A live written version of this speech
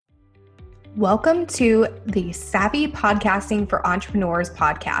Welcome to the Savvy Podcasting for Entrepreneurs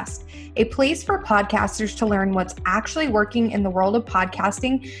podcast, a place for podcasters to learn what's actually working in the world of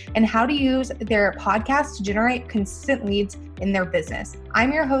podcasting and how to use their podcast to generate consistent leads in their business.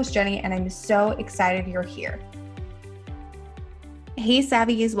 I'm your host, Jenny, and I'm so excited you're here. Hey,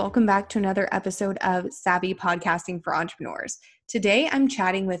 Savvies, welcome back to another episode of Savvy Podcasting for Entrepreneurs. Today, I'm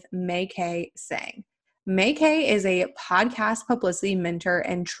chatting with May K. Sang. May K is a podcast publicity mentor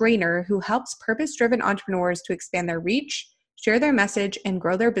and trainer who helps purpose-driven entrepreneurs to expand their reach, share their message, and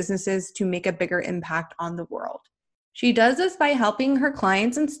grow their businesses to make a bigger impact on the world. She does this by helping her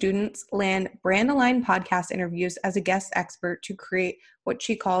clients and students land brand-aligned podcast interviews as a guest expert to create what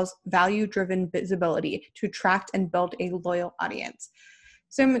she calls value-driven visibility to attract and build a loyal audience.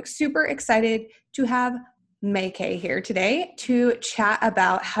 So I'm super excited to have May K here today to chat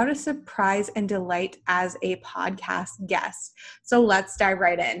about how to surprise and delight as a podcast guest. So let's dive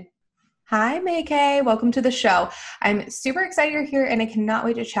right in. Hi, May K. Welcome to the show. I'm super excited you're here and I cannot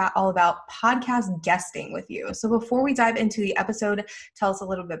wait to chat all about podcast guesting with you. So before we dive into the episode, tell us a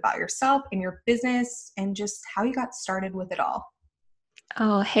little bit about yourself and your business and just how you got started with it all.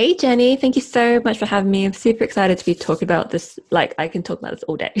 Oh, hey, Jenny. Thank you so much for having me. I'm super excited to be talking about this. I can talk about this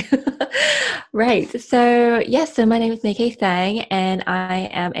all day. Right. So my name is May K. Sang, and I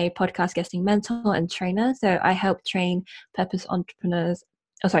am a podcast guesting mentor and trainer. So I help train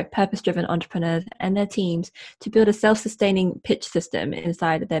purpose-driven entrepreneurs and their teams to build a self-sustaining pitch system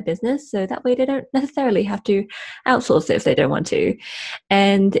inside of their business. So that way they don't necessarily have to outsource it if they don't want to.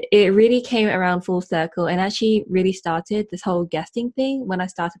 And it really came around full circle and actually really started this whole guesting thing when I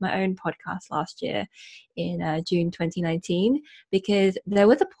started my own podcast last year in June 2019, because there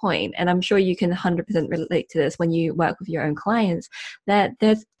was a point, and I'm sure you can 100% relate to this when you work with your own clients, that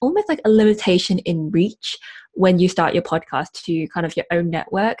there's almost like a limitation in reach when you start your podcast to kind of your own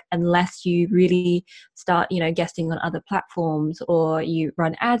network, unless you really start, guesting on other platforms or you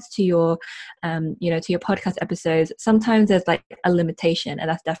run ads to your, to your podcast episodes. Sometimes there's like a limitation, and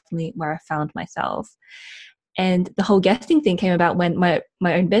that's definitely where I found myself. And the whole guesting thing came about when my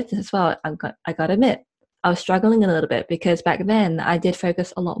own business as well. I got to admit, I was struggling a little bit because back then I did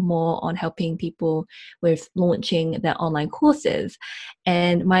focus a lot more on helping people with launching their online courses,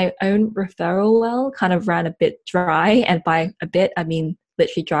 and my own referral well kind of ran a bit dry, and by a bit I mean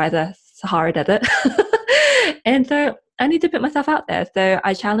literally dry as a Sahara Desert. And so I need to put myself out there. So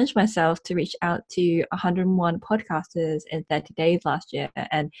I challenged myself to reach out to 101 podcasters in 30 days last year,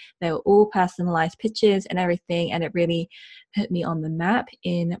 and they were all personalized pitches and everything, and it really put me on the map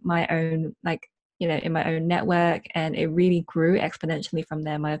in my own in my own network, and it really grew exponentially from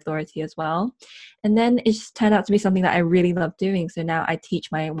there, my authority as well. And then it just turned out to be something that I really love doing. So now I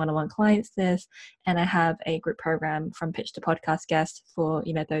teach my one-on-one clients this, and I have a group program from pitch to podcast guest for,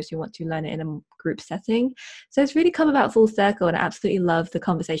 those who want to learn it in a group setting. So it's really come about full circle, and I absolutely love the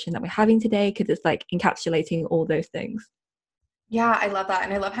conversation that we're having today because it's like encapsulating all those things. Yeah, I love that.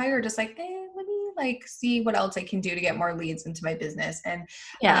 And I love how you're just like, let me see what else I can do to get more leads into my business. And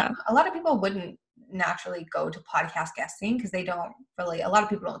a lot of people wouldn't naturally go to podcast guesting because a lot of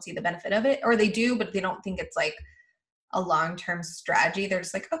people don't see the benefit of it, or they do, but they don't think it's like a long-term strategy. They're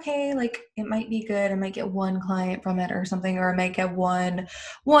just like, okay, it might be good. I might get one client from it or something, or I might get one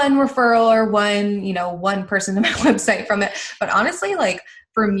referral or one person to my website from it. But honestly,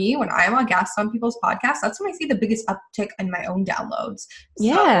 for me, when I'm a guest on people's podcasts, that's when I see the biggest uptick in my own downloads.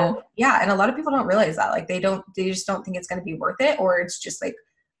 Yeah. So, yeah. And a lot of people don't realize that. They just don't think it's going to be worth it, or it's just like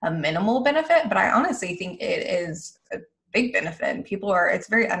a minimal benefit. But I honestly think it is a big benefit, and it's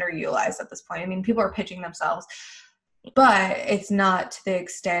very underutilized at this point. I mean, people are pitching themselves, but it's not to the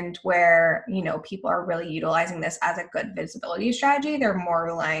extent where, people are really utilizing this as a good visibility strategy. They're more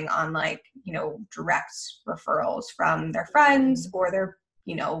relying on direct referrals from their friends or their,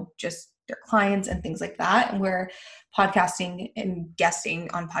 just their clients and things like that. And where podcasting and guesting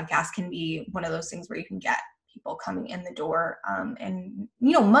on podcasts can be one of those things where you can get people coming in the door and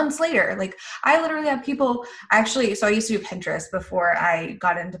months later. I literally have people so I used to do Pinterest before I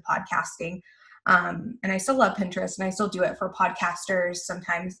got into podcasting, and I still love Pinterest and I still do it for podcasters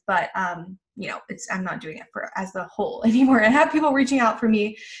sometimes, but I'm not doing it for as a whole anymore. I have people reaching out to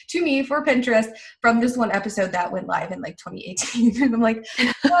me for Pinterest from this one episode that went live in 2018. And I'm like,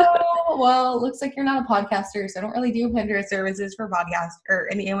 oh, well, it looks like you're not a podcaster, so I don't really do Pinterest services for podcasts or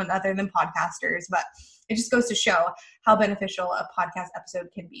anyone other than podcasters. But it just goes to show how beneficial a podcast episode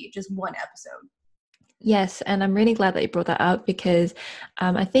can be, just one episode. Yes, and I'm really glad that you brought that up because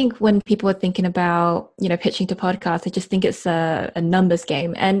I think when people are thinking about, pitching to podcasts, they just think it's a numbers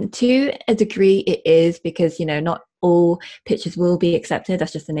game. And to a degree it is because, not all pitches will be accepted.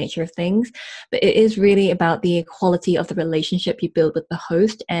 That's just the nature of things. But it is really about the quality of the relationship you build with the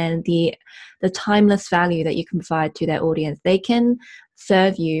host and the timeless value that you can provide to their audience. They can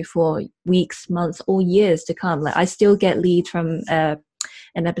serve you for weeks, months, or years to come. Like I still get leads from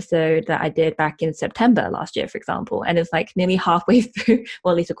an episode that I did back in September last year, for example, and it's like nearly halfway through,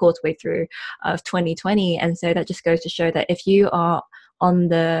 or at least a quarter way through of 2020. And so that just goes to show that if you are on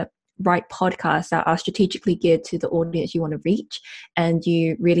the right podcasts that are strategically geared to the audience you want to reach, and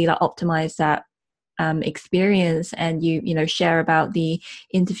you really like optimize that experience, and you share about the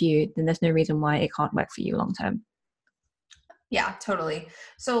interview, then there's no reason why it can't work for you long term. Yeah, totally.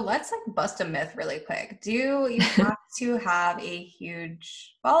 So let's like bust a myth really quick. Do you have to have a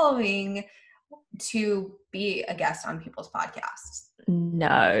huge following to be a guest on people's podcasts?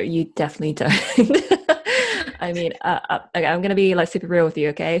 No, you definitely don't. I mean, okay, I'm gonna be like super real with you.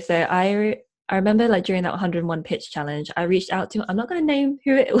 Okay, so I remember like during that 101 pitch challenge, I reached out to. I'm not gonna name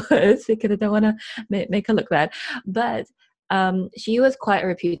who it was because I don't want to make her look bad, but she was quite a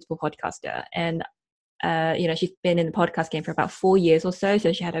reputable podcaster, and she's been in the podcast game for about 4 years or so.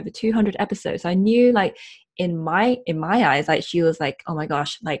 So she had over 200 episodes. So I knew, like, in my eyes, like she was like, oh my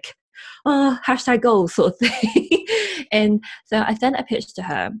gosh, like, oh, hashtag goals sort of thing. And so I sent a pitch to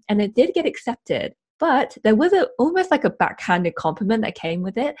her, and it did get accepted. But there was almost like a backhanded compliment that came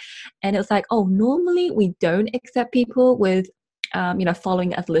with it. And it was like, oh, normally we don't accept people with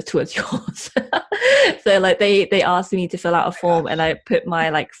following as little as yours. So like they asked me to fill out a form, and I put my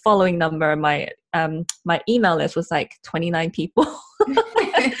like following number, and my email list was like 29 people. And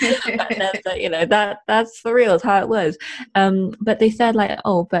that's for real, is how it was. But they said like,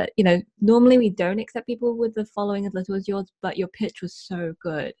 oh, but normally we don't accept people with the following as little as yours, but your pitch was so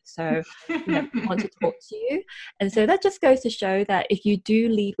good, so we want to talk to you. And so that just goes to show that if you do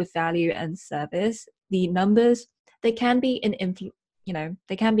lead with value and service, the numbers, they can be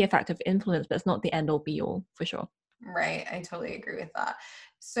they can be a factor of influence, but it's not the end all be all, for sure. Right. I totally agree with that.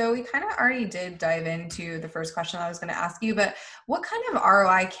 So we kind of already did dive into the first question I was going to ask you, but what kind of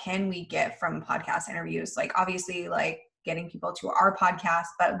ROI can we get from podcast interviews? Like obviously like getting people to our podcast,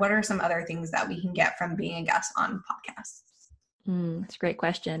 but what are some other things that we can get from being a guest on podcasts? That's a great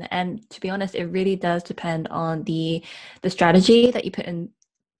question. And to be honest, it really does depend on the strategy that you put in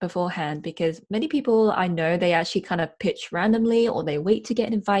beforehand, because many people I know, they actually kind of pitch randomly, or they wait to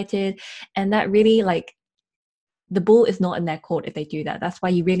get invited, and that really, like, the ball is not in their court if they do that. That's why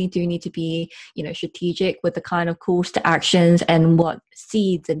you really do need to be strategic with the kind of calls to actions and what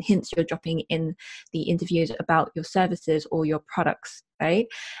seeds and hints you're dropping in the interviews about your services or your products, right?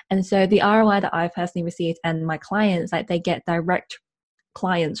 And so the ROI that I personally received, and my clients, like, they get direct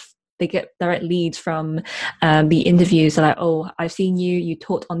clients, they get direct leads from the interviews. So like, oh, I've seen you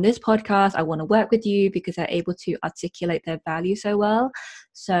talked on this podcast, I want to work with you, because they're able to articulate their value so well.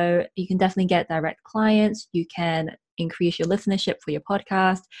 So you can definitely get direct clients. You can increase your listenership for your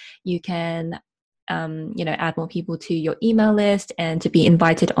podcast. You can add more people to your email list, and to be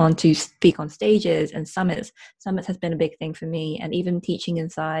invited on to speak on stages and summits. Summits has been a big thing for me, and even teaching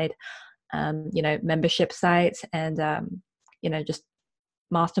inside membership sites, and just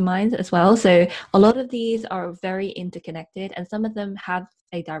masterminds as well. So a lot of these are very interconnected, and some of them have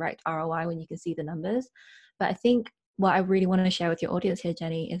a direct ROI when you can see the numbers. But I think what I really want to share with your audience here,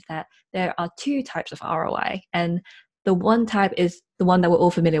 Jenny, is that there are two types of ROI. And the one type is the one that we're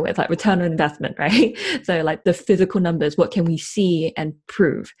all familiar with, like return on investment, right? So like the physical numbers, what can we see and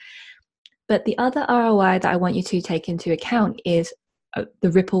prove? But the other ROI that I want you to take into account is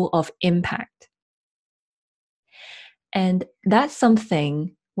the ripple of impact. And that's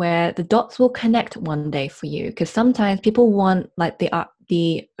something where the dots will connect one day for you, because sometimes people want like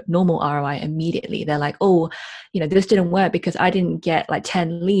the normal ROI immediately. They're like, oh, this didn't work because I didn't get like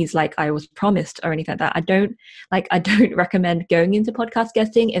 10 leads like I was promised, or anything like that. I don't recommend going into podcast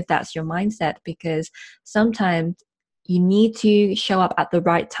guesting if that's your mindset, because sometimes you need to show up at the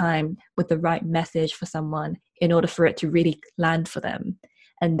right time with the right message for someone in order for it to really land for them.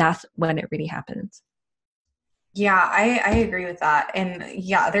 And that's when it really happens. Yeah, I agree with that. And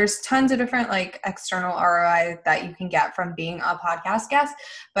yeah, there's tons of different like external ROI that you can get from being a podcast guest.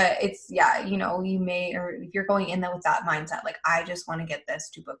 But it's, you may, or if you're going in there with that mindset, like, I just want to get this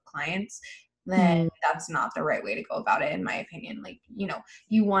to book clients, then that's not the right way to go about it, in my opinion. Like,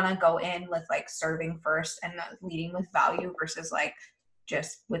 you want to go in with like serving first and leading with value, versus like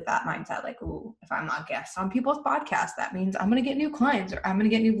just with that mindset, like, ooh, if I'm not guest on people's podcasts, that means I'm going to get new clients, or I'm going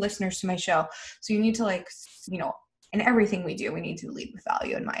to get new listeners to my show. So you need to like, in everything we do, we need to lead with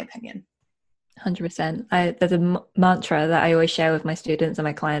value, in my opinion. 100%. There's a mantra that I always share with my students and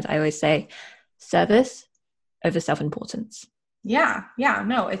my clients. I always say, service, over self-importance. Yeah,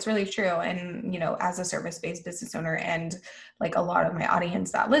 no, it's really true. And, as a service-based business owner, and like a lot of my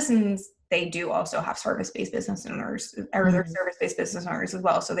audience that listens, they do also have service-based business owners, or they're service-based business owners as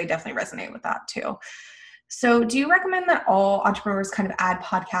well. So they definitely resonate with that too. So do you recommend that all entrepreneurs kind of add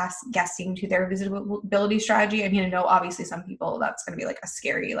podcast guesting to their visibility strategy? I mean, I know obviously some people that's going to be like a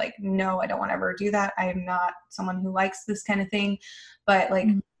scary, like, no, I don't want to ever do that. I am not someone who likes this kind of thing. But like,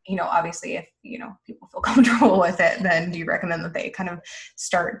 obviously if, people feel comfortable with it, then do you recommend that they kind of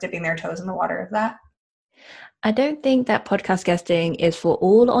start dipping their toes in the water of that? I don't think that podcast guesting is for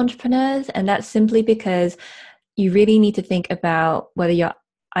all entrepreneurs. And that's simply because you really need to think about whether your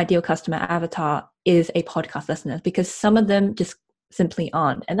ideal customer avatar is a podcast listener, because some of them just simply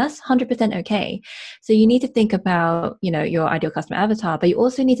aren't. And that's 100% okay. So you need to think about, your ideal customer avatar, but you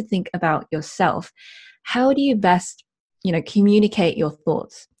also need to think about yourself. How do you best, communicate your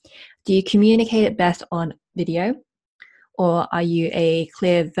thoughts? Do you communicate it best on video? Or are you a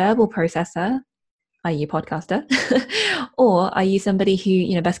clear verbal processor? Are you a podcaster? Or are you somebody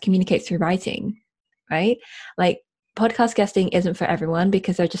who, best communicates through writing, right? Like, podcast guesting isn't for everyone,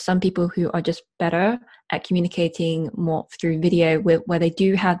 because there are just some people who are just better at communicating more through video, where they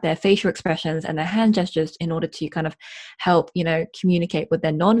do have their facial expressions and their hand gestures in order to kind of help, communicate with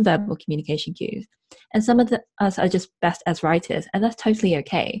their non-verbal communication cues. And some of us are just best as writers, and that's totally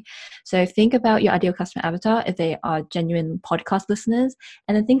okay. So think about your ideal customer avatar if they are genuine podcast listeners,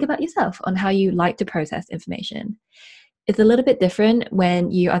 and then think about yourself on how you like to process information. It's a little bit different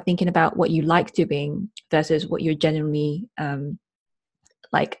when you are thinking about what you like doing versus what you're genuinely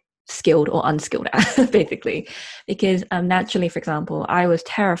like skilled or unskilled at, basically. Because naturally, for example, I was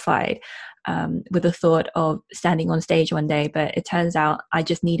terrified with the thought of standing on stage one day, but it turns out I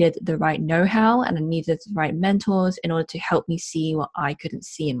just needed the right know-how and I needed the right mentors in order to help me see what I couldn't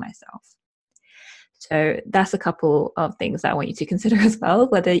see in myself. So that's a couple of things that I want you to consider as well,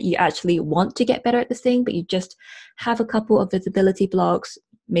 whether you actually want to get better at this thing, but you just have a couple of visibility blocks.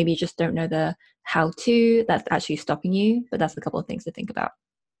 Maybe you just don't know the how to that's actually stopping you, but that's a couple of things to think about.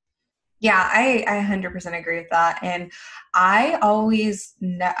 Yeah, I 100% agree with that. And I always,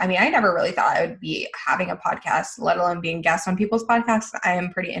 I never really thought I would be having a podcast, let alone being guest on people's podcasts. I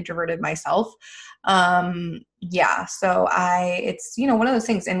am pretty introverted myself. So it's, one of those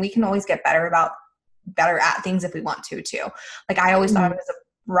things, and we can always get better at things if we want to too. Like I always thought I was a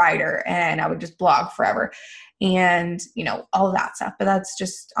writer and I would just blog forever and, all of that stuff. But that's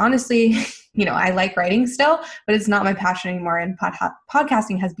just honestly, I like writing still, but it's not my passion anymore. And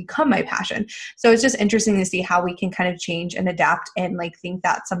podcasting has become my passion. So it's just interesting to see how we can kind of change and adapt and like think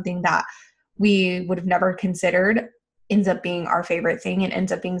that something that we would have never considered ends up being our favorite thing and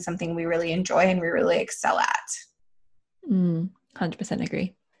ends up being something we really enjoy and we really excel at. 100%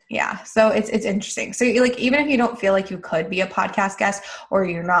 agree. Yeah. So it's interesting. So like, even if you don't feel like you could be a podcast guest or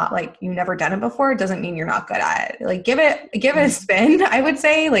you're not like, you've never done it before, it doesn't mean you're not good at it. Like give it a spin. I would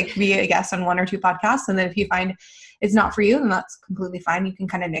say like be a guest on one or two podcasts. And then if you find it's not for you, then that's completely fine. You can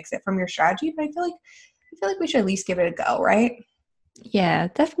kind of nix it from your strategy, but I feel like we should at least give it a go. Right. Yeah,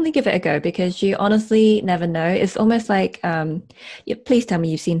 definitely give it a go because you honestly never know. It's almost like, please tell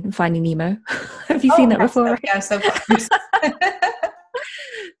me you've seen Finding Nemo. Have you seen that before? Yes, of course.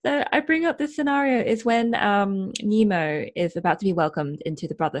 So I bring up this scenario is when Nemo is about to be welcomed into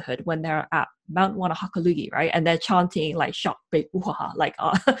the Brotherhood when they're at Mount Wanahakalugi, right? And they're chanting like "Shock, big uhaha," like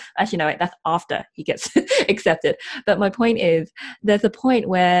actually no, wait, that's after he gets accepted. But my point is, there's a point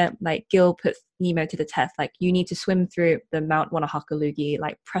where like Gil puts Nemo to the test. Like you need to swim through the Mount Wanahakalugi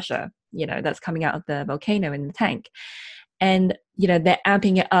like pressure, that's coming out of the volcano in the tank. And, they're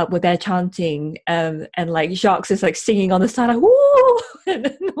amping it up with their chanting and like Jacques is like singing on the side, like, woo,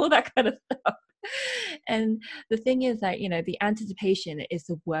 and all that kind of stuff. And the thing is that, the anticipation is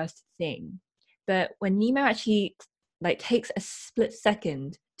the worst thing. But when Nemo actually like takes a split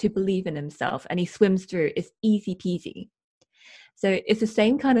second to believe in himself and he swims through, it's easy peasy. So it's the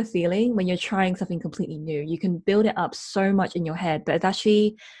same kind of feeling when you're trying something completely new. You can build it up so much in your head, but it's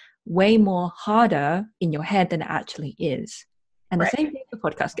actually way more harder in your head than it actually is. And the same thing for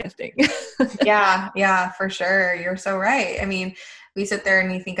podcast guesting. Yeah, for sure. You're so right. I mean, we sit there and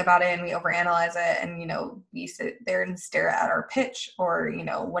we think about it and we overanalyze it and, we sit there and stare at our pitch or,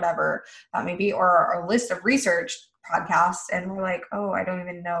 whatever that may be, or our list of research podcasts. And we're like, oh, I don't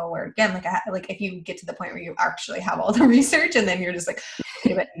even know where, again, like if you get to the point where you actually have all the research and then you're just like,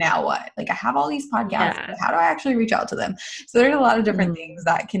 okay, but now what? Like I have all these podcasts, but how do I actually reach out to them? So there's a lot of different things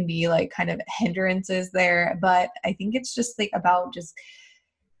that can be like kind of hindrances there. But I think it's just like about just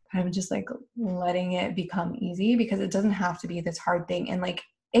kind of just like letting it become easy because it doesn't have to be this hard thing. And like,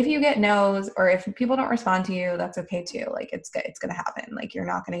 if you get no's or if people don't respond to you, that's okay too. Like it's going to happen. Like you're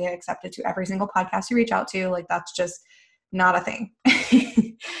not going to get accepted to every single podcast you reach out to. Like that's just not a thing.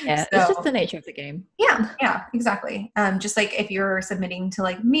 Yeah, it's just So the nature of the game. yeah, exactly. Just like if you're submitting to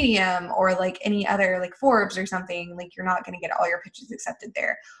like Medium or like any other like Forbes or something, like you're not going to get all your pitches accepted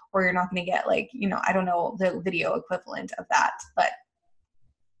there, or you're not going to get like, you know, I don't know the video equivalent of that, but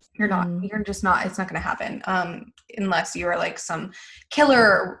you're just not, it's not going to happen. Unless you are like some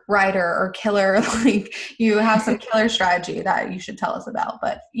killer writer or killer, like you have some killer strategy that you should tell us about.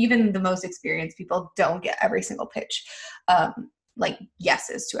 But even the most experienced people don't get every single pitch, like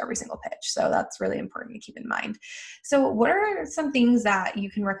yeses to every single pitch. So that's really important to keep in mind. So what are some things that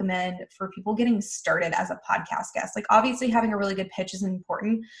you can recommend for people getting started as a podcast guest? Like obviously having a really good pitch is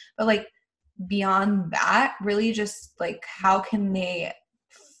important, but like beyond that, really just like how can they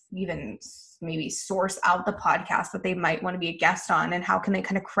even maybe source out the podcast that they might want to be a guest on, and how can they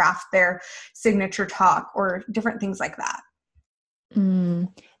kind of craft their signature talk or different things like that?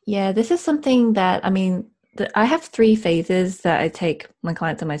 Yeah, this is something that, I mean, I have 3 phases that I take my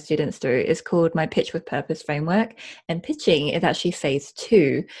clients and my students through. It's called my Pitch with Purpose framework, and pitching is actually phase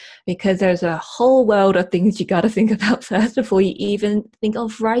 2, because there's a whole world of things you got to think about first before you even think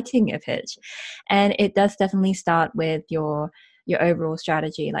of writing a pitch. And it does definitely start with your overall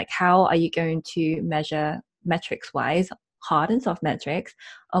strategy. Like, how are you going to measure metrics wise, hard and soft metrics,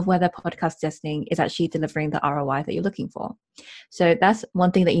 of whether podcast listening is actually delivering the ROI that you're looking for? So that's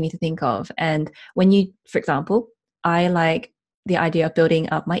one thing that you need to think of. And when you, for example, I like the idea of building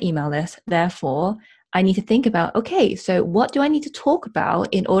up my email list. Therefore, I need to think about, okay, so what do I need to talk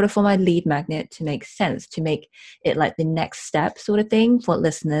about in order for my lead magnet to make sense, to make it like the next step sort of thing for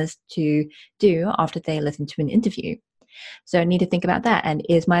listeners to do after they listen to an interview? So I need to think about that. And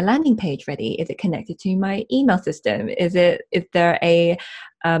is my landing page ready? Is it connected to my email system? Is there a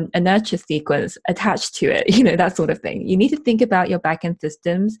nurture sequence attached to it? You know, that sort of thing. You need to think about your backend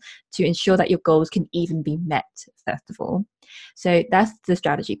systems to ensure that your goals can even be met, first of all. So that's the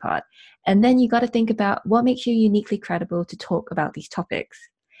strategy part. And then you got to think about what makes you uniquely credible to talk about these topics.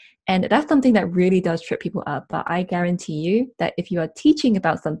 And that's something that really does trip people up. But I guarantee you that if you are teaching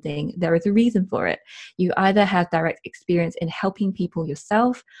about something, there is a reason for it. You either have direct experience in helping people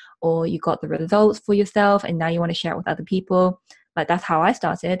yourself, or you got the results for yourself and now you want to share it with other people. Like that's how I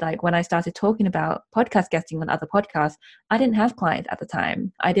started. Like when I started talking about podcast guesting on other podcasts, I didn't have clients at the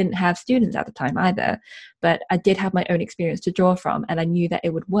time. I didn't have students at the time either, but I did have my own experience to draw from, and I knew that it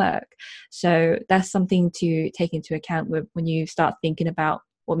would work. So that's something to take into account when you start thinking about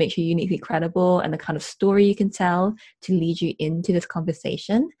what makes you uniquely credible and the kind of story you can tell to lead you into this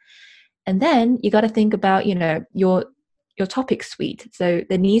conversation. And then you got to think about, you know, your topic suite. So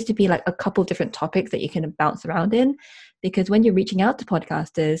there needs to be like a couple different topics that you can bounce around in, because when you're reaching out to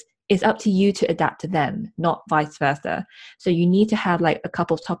podcasters, it's up to you to adapt to them, not vice versa. So you need to have like a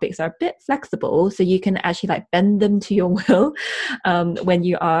couple of topics that are a bit flexible, so you can actually like bend them to your will when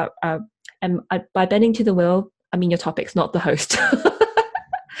you are, and by bending to the will, I mean your topics, not the host.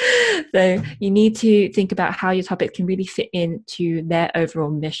 So you need to think about how your topic can really fit into their overall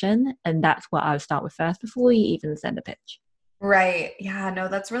mission. And that's what I would start with first before you even send a pitch. Right. Yeah, no,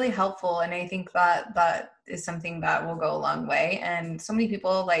 that's really helpful. And I think that that is something that will go a long way. And so many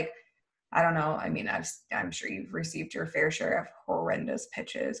people, like, I don't know. I mean, I'm sure you've received your fair share of horrendous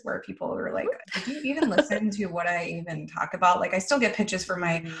pitches where people are like, did you even listen to what I even talk about? Like, I still get pitches for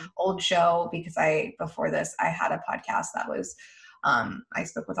my old show because before this, I had a podcast that was, I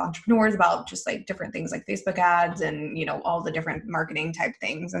spoke with entrepreneurs about just like different things like Facebook ads and, you know, all the different marketing type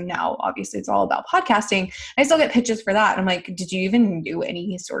things. And now obviously it's all about podcasting. I still get pitches for that. I'm like, did you even do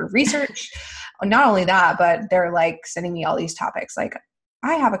any sort of research? Not only that, but they're like sending me all these topics. Like,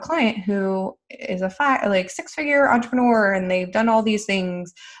 I have a client who is a 6-figure entrepreneur and they've done all these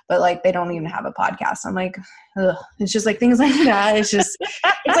things, but like they don't even have a podcast. I'm like, ugh. It's just like things like that. It's just,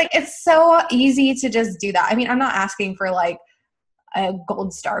 it's like, it's so easy to just do that. I mean, I'm not asking for like a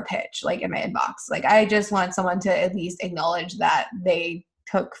gold star pitch like in my inbox. Like I just want someone to at least acknowledge that they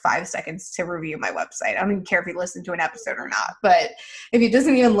took 5 seconds to review my website. I don't even care if you listened to an episode or not, but if it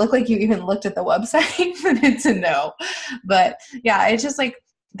doesn't even look like you even looked at the website, then it's a no. But yeah, it's just like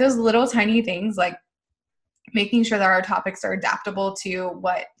those little tiny things, like making sure that our topics are adaptable to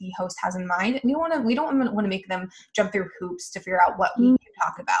what the host has in mind. We don't want to make them jump through hoops to figure out what we can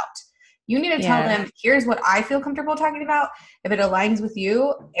talk about. You need to tell them, here's what I feel comfortable talking about. If it aligns with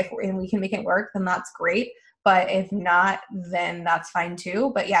you, and we can make it work, then that's great. But if not, then that's fine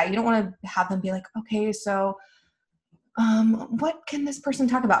too. But yeah, you don't want to have them be like, okay, so what can this person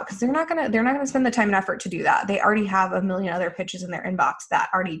talk about? Because they're not gonna spend the time and effort to do that. They already have a million other pitches in their inbox that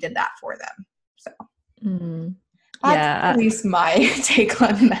already did that for them. So Mm. that's Yeah. at least my take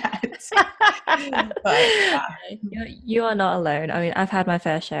on that. But yeah. You are not alone. I mean, I've had my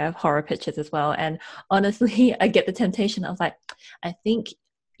fair share of horror pictures as well. And honestly, I get the temptation. I was like, I think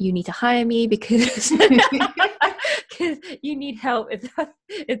you need to hire me because because you need help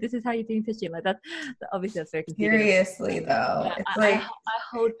if this is how you're doing pitching. Like that, obviously that's very confusing. Seriously though, Yeah, it's I like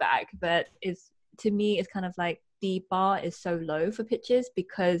hold back, but it's to me, it's kind of like the bar is so low for pitches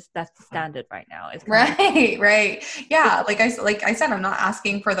because that's the standard right now. It's kind of right. Yeah. Like I said, I'm not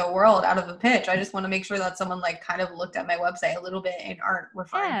asking for the world out of a pitch. I just want to make sure that someone like kind of looked at my website a little bit and aren't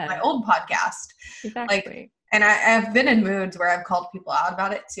referring to my yeah, old podcast. Like, exactly. and I've been in moods where I've called people out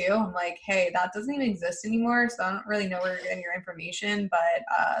about it too. I'm like, hey, that doesn't even exist anymore. So I don't really know where you're getting your information,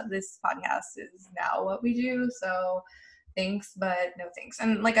 but this podcast is now what we do. So thanks, but no thanks.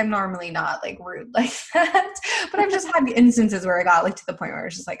 And like, I'm normally not like rude like that, but I've just had instances where I got like to the point where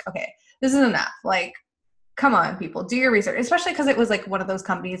it's just like, okay, this is enough. Like, come on, people, do your research, especially because it was like one of those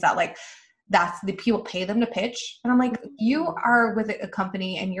companies that like, that's the people pay them to pitch. And I'm like, you are with a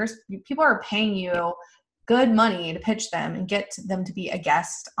company and people are paying you good money to pitch them and get them to be a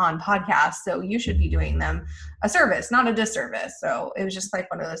guest on podcasts. So you should be doing them a service, not a disservice. So it was just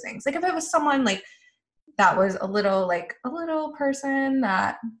like one of those things. Like if it was someone like that was a little person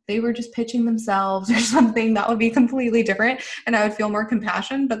that they were just pitching themselves or something, that would be completely different. And I would feel more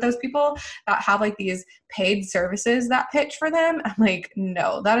compassion. But those people that have like these paid services that pitch for them, I'm like,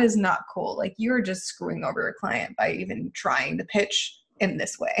 no, that is not cool. Like you're just screwing over a client by even trying to pitch in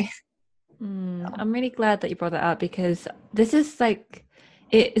this way. I'm really glad that you brought that up because this is like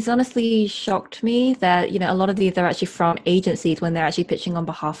it's honestly shocked me that a lot of these are actually from agencies when they're actually pitching on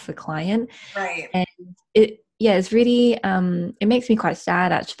behalf of a client. Right. And it's really it makes me quite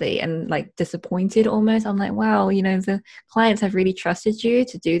sad actually and like disappointed almost. I'm like, wow, the clients have really trusted you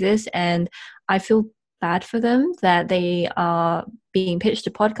to do this, and I feel bad for them that they are being pitched to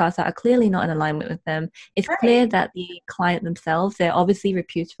podcasts that are clearly not in alignment with them. It's clear that the client themselves, they're obviously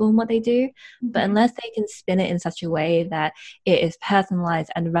reputable in what they do, but unless they can spin it in such a way that it is personalized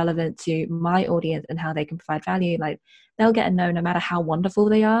and relevant to my audience and how they can provide value, like they'll get a no matter how wonderful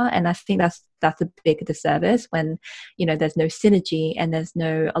they are. And I think that's a big disservice when there's no synergy and there's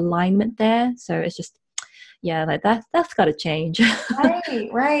no alignment there. So it's just like that's got to change.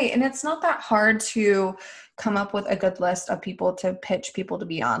 Right. And it's not that hard to come up with a good list of people to pitch people to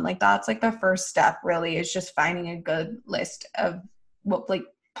be on. Like that's like the first step really, is just finding a good list of what like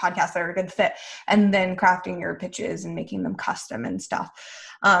podcasts that are a good fit, and then crafting your pitches and making them custom and stuff.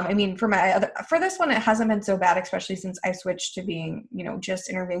 I mean, for this one, it hasn't been so bad, especially since I switched to being, just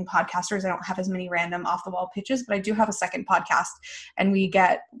interviewing podcasters. I don't have as many random off the wall pitches, but I do have a second podcast, and we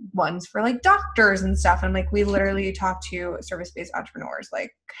get ones for like doctors and stuff. And like, we literally talk to service-based entrepreneurs.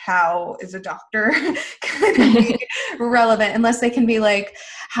 Like, how is a doctor going to be relevant unless they can be like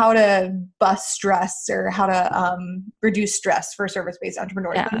how to bust stress or how to reduce stress for service-based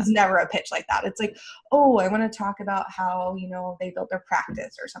entrepreneurs. But it's never a pitch like that. It's like, oh, I want to talk about how, they built their practice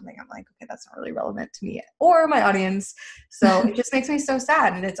or something. I'm like, okay, that's not really relevant to me or my audience. So it just makes me so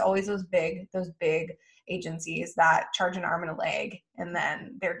sad. And it's always those big agencies that charge an arm and a leg. And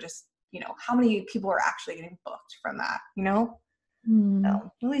then they're just, how many people are actually getting booked from that,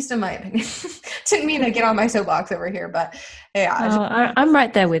 So, at least in my opinion. Didn't mean to get on my soapbox over here, but yeah. I'm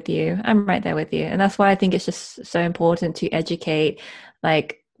right there with you. And that's why I think it's just so important to educate,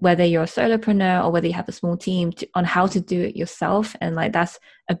 like, whether you're a solopreneur or whether you have a small team on how to do it yourself. And like, that's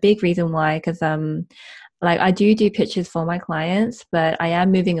a big reason why, because like I do pitches for my clients, but I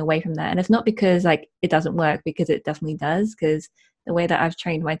am moving away from that. And it's not because like it doesn't work, because it definitely does. Because the way that I've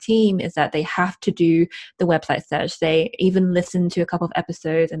trained my team is that they have to do the website search. They even listen to a couple of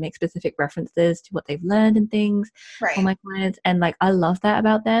episodes and make specific references to what they've learned and things for my clients. And like, I love that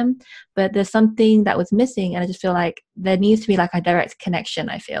about them, but there's something that was missing. And I just feel like there needs to be like a direct connection,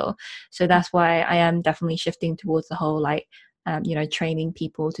 I feel. So that's why I am definitely shifting towards the whole, like, training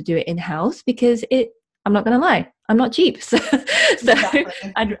people to do it in-house, because I'm not going to lie, I'm not cheap. So exactly.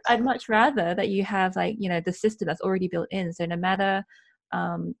 I'd much rather that you have like, the system that's already built in. So no matter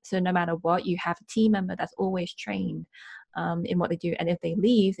what, you have a team member that's always trained in what they do. And if they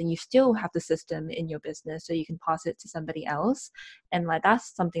leave, then you still have the system in your business, so you can pass it to somebody else. And like,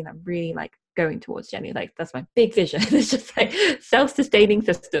 that's something that I'm really like going towards, Jenny. Like, that's my big vision. It's just like self-sustaining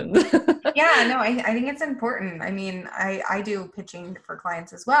systems. Yeah, no, I think it's important. I mean, I do pitching for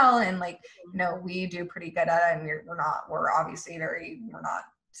clients as well. And like, we do pretty good at it, and we're not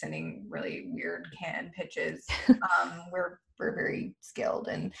sending really weird canned pitches. We're very skilled,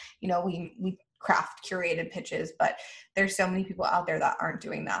 and we craft curated pitches, but there's so many people out there that aren't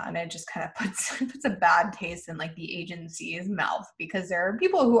doing that, and it just kind of puts a bad taste in like the agency's mouth, because there are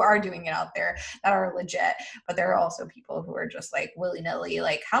people who are doing it out there that are legit, but there are also people who are just like willy-nilly,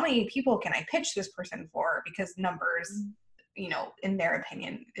 like, how many people can I pitch this person for, because numbers, in their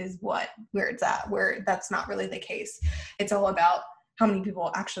opinion, is where it's at, where that's not really the case. It's all about how many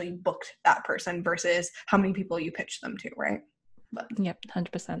people actually booked that person versus how many people you pitch them to, right? But yep,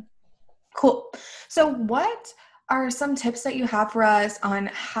 100%. Cool. So what are some tips that you have for us on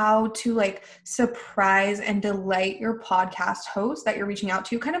how to like surprise and delight your podcast host that you're reaching out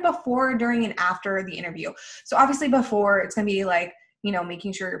to, kind of before, during, and after the interview? So obviously before, it's going to be like,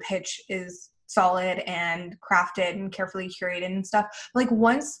 making sure your pitch is solid and crafted and carefully curated and stuff. Like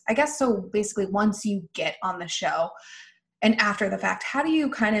once you get on the show and after the fact, how do you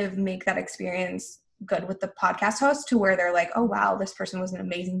kind of make that experience good with the podcast host to where they're like, oh wow, this person was an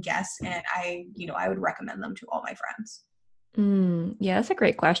amazing guest, and I would recommend them to all my friends? Yeah, that's a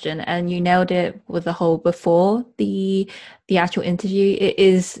great question, and you nailed it with the whole before the actual interview.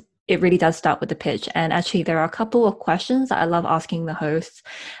 It really does start with the pitch, and actually there are a couple of questions that I love asking the hosts.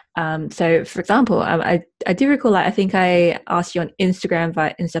 So for example, I do recall, like, I think I asked you on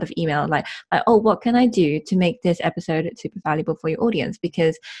Instagram instead of email, like, oh, what can I do to make this episode super valuable for your audience?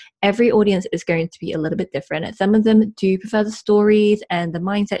 Because every audience is going to be a little bit different. Some of them do prefer the stories and the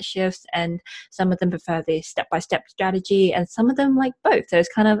mindset shifts, and some of them prefer the step-by-step strategy, and some of them like both. So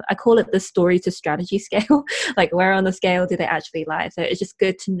it's kind of, I call it the story to strategy scale. Like, where on the scale do they actually lie? So it's just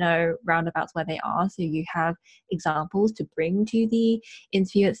good to know roundabouts where they are, so you have examples to bring to the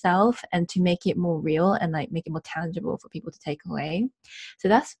interview itself and to make it more real and like make it more tangible for people to take away. So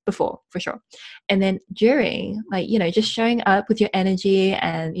that's before, for sure. And then during, like, just showing up with your energy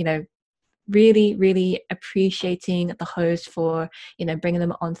and, really, really appreciating the host for, bringing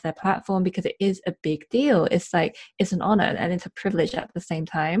them onto their platform, because it is a big deal. It's like, it's an honor and it's a privilege at the same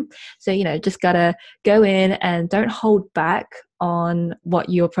time. So, just gotta go in and don't hold back on what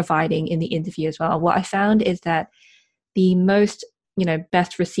you're providing in the interview as well. What I found is that the most,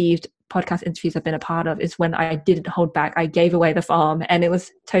 best received podcast interviews I've been a part of is when I didn't hold back. I gave away the farm, and it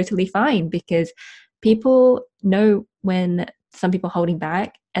was totally fine, because people know when some people are holding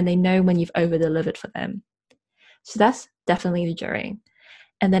back, and they know when you've over delivered for them. So that's definitely the during.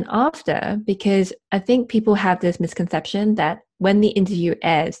 And then after, because I think people have this misconception that when the interview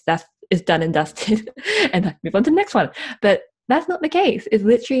airs, that is done and dusted and I move on to the next one. But that's not the case. It's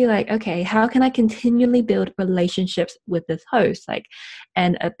literally like, okay, how can I continually build relationships with this host? Like,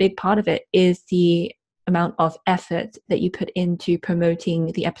 and a big part of it is the amount of effort that you put into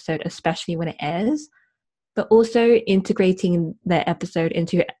promoting the episode, especially when it airs, but also integrating the episode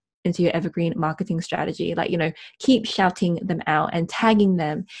into your evergreen marketing strategy. Like, keep shouting them out and tagging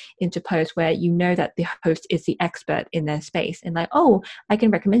them into posts where that the host is the expert in their space, and like, oh, I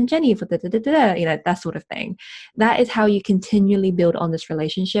can recommend Jenny for that sort of thing. That is how you continually build on this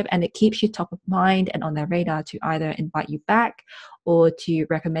relationship, and it keeps you top of mind and on their radar to either invite you back or to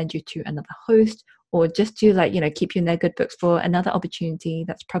recommend you to another host, or just to keep you in their good books for another opportunity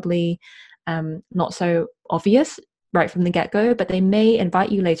that's probably not so obvious right from the get-go, but they may invite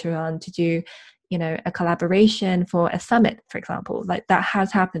you later on to do a collaboration for a summit, for example. Like, that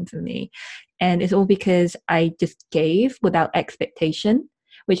has happened for me, and it's all because I just gave without expectation,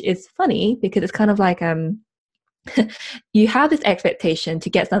 which is funny because it's kind of like you have this expectation to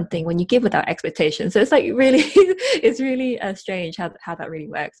get something when you give without expectation. So it's like really it's really strange how that really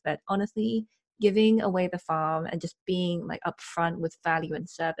works. But honestly, giving away the farm and just being like upfront with value and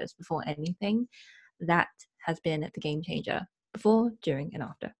service before anything, that has been the game changer before, during, and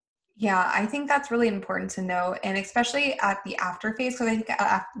after. Yeah, I think that's really important to know, and especially at the after phase, because I think,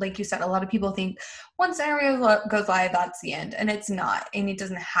 like you said, a lot of people think once scenario goes live, that's the end, and it's not, and it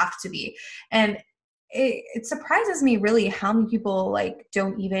doesn't have to be. And it surprises me really how many people like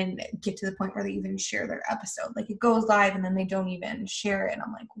don't even get to the point where they even share their episode. Like, it goes live and then they don't even share it.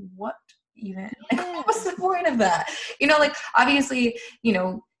 I'm like, what even? Like, what's the point of that? Like, obviously,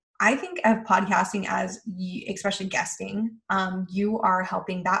 I think of podcasting as, especially guesting, you are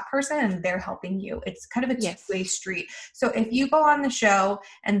helping that person and they're helping you. It's kind of a two-way street. So if you go on the show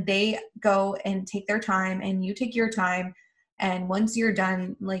and they go and take their time and you take your time, and once you're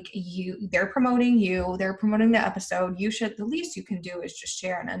done, like, they're promoting you, they're promoting the episode, the least you can do is just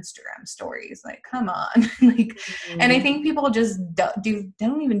share on Instagram stories. Like, come on. Like, and I think people just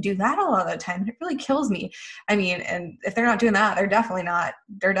don't even do that a lot of the time. It really kills me. I mean, and if they're not doing that, they're definitely not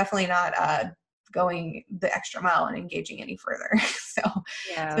going the extra mile and engaging any further. So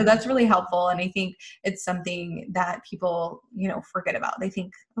Yeah. that's really helpful. And I think it's something that people, forget about. They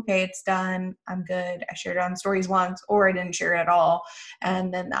think, okay, it's done. I'm good. I shared it on stories once, or I didn't share it at all.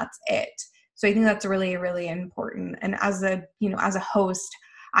 And then that's it. So I think that's really, really important. And as a host,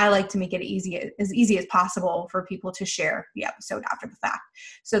 I like to make it as easy as possible for people to share the episode after the fact.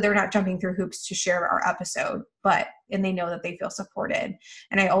 So they're not jumping through hoops to share our episode, and they know that they feel supported.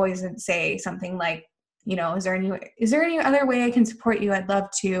 And I always say something like, is there any other way I can support you? I'd love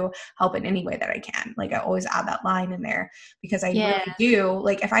to help in any way that I can. Like, I always add that line in there, because I really do.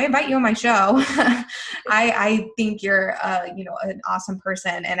 Like, if I invite you on my show, I think you're, an awesome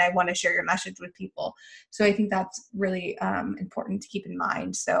person, and I want to share your message with people. So I think that's really important to keep in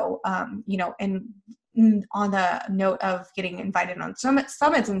mind. So, and on the note of getting invited on summits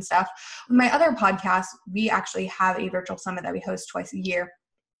and stuff, my other podcast, we actually have a virtual summit that we host twice a year.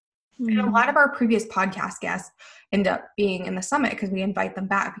 And a lot of our previous podcast guests end up being in the summit because we invite them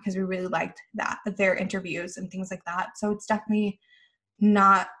back because we really liked their interviews and things like that. So it's definitely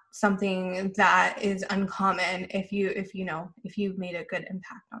not something that is uncommon if you've made a good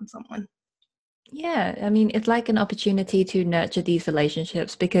impact on someone. Yeah, I mean, it's like an opportunity to nurture these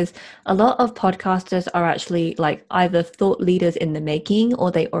relationships, because a lot of podcasters are actually like either thought leaders in the making,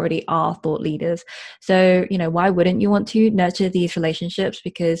 or they already are thought leaders. So, why wouldn't you want to nurture these relationships?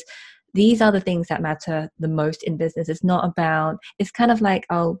 Because these are the things that matter the most in business. It's kind of like,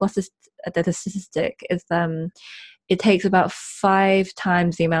 what's the statistic? It takes about 5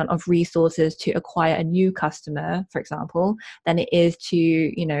 times the amount of resources to acquire a new customer, for example, than it is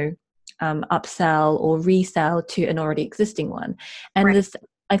to, upsell or resell to an already existing one. And Right.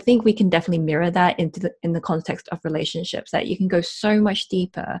 I think we can definitely mirror that in the context of relationships, that you can go so much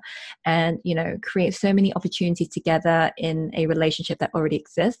deeper and, create so many opportunities together in a relationship that already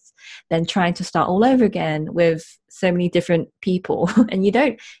exists, than trying to start all over again with so many different people. And you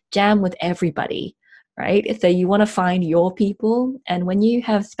don't jam with everybody, right? So you want to find your people. And when you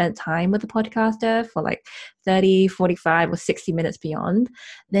have spent time with a podcaster for like 30, 45 or 60 minutes beyond,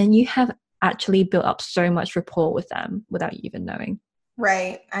 then you have actually built up so much rapport with them without you even knowing.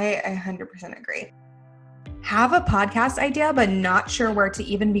 Right. I 100% agree. Have a podcast idea but not sure where to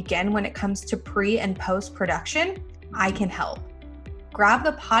even begin when it comes to pre and post production? I can help. Grab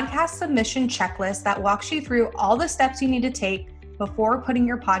the podcast submission checklist that walks you through all the steps you need to take before putting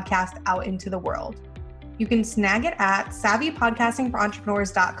your podcast out into the world. You can snag it at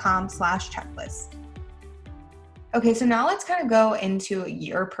savvypodcastingforentrepreneurs.com/checklist. Okay, so now let's kind of go into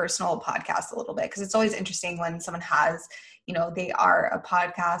your personal podcast a little bit, because it's always interesting when someone has, they are a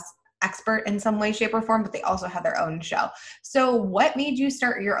podcast expert in some way, shape, or form, but they also have their own show. So what made you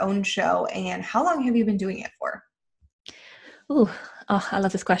start your own show, and how long have you been doing it for? Oh, I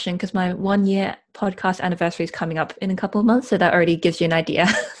love this question, because my 1-year podcast anniversary is coming up in a couple of months. So that already gives you an idea.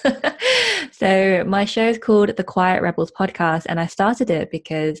 So my show is called The Quiet Rebels Podcast. And I started it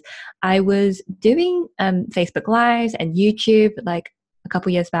because I was doing Facebook Lives and YouTube like a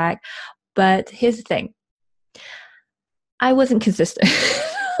couple years back. But here's the thing. I wasn't consistent.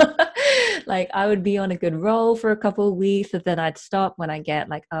 Like, I would be on a good roll for a couple of weeks, and then I'd stop when I get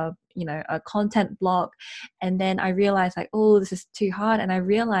like a content block. And then I realized like, oh, this is too hard. And I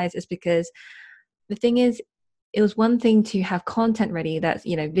realized it's because the thing is, it was one thing to have content ready that's,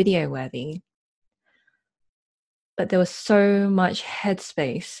 video worthy, but there was so much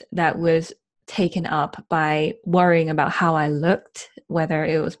headspace that was taken up by worrying about how I looked, whether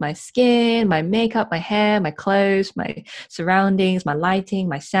it was my skin, my makeup, my hair, my clothes, my surroundings, my lighting,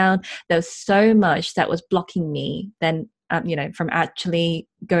 my sound. There was so much that was blocking me then, from actually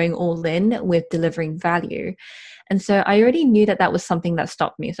going all in with delivering value. And so I already knew that was something that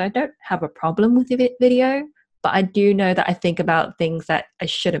stopped me. So I don't have a problem with the video, but I do know that I think about things that I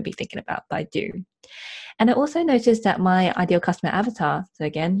shouldn't be thinking about, but I do. And I also noticed that my ideal customer avatar, so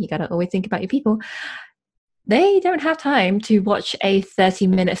again, you got to always think about your people, they don't have time to watch a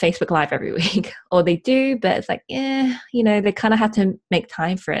 30-minute Facebook Live every week. Or they do, but it's like, they kind of have to make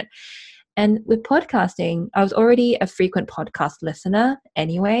time for it. And with podcasting, I was already a frequent podcast listener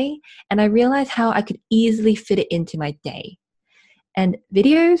anyway, and I realized how I could easily fit it into my day. And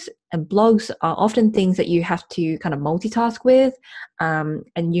videos and blogs are often things that you have to kind of multitask with,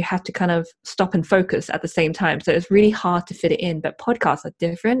 and you have to kind of stop and focus at the same time. So it's really hard to fit it in, but podcasts are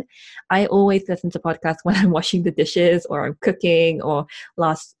different. I always listen to podcasts when I'm washing the dishes or I'm cooking, or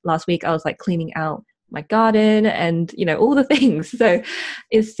last week I was like cleaning out my garden and, all the things. So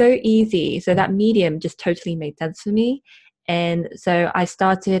it's so easy. So that medium just totally made sense for me. And so I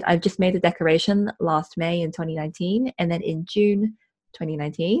just made the declaration last May in 2019. And then in June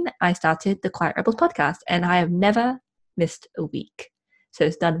 2019, I started the Quiet Rebels podcast, and I have never missed a week. So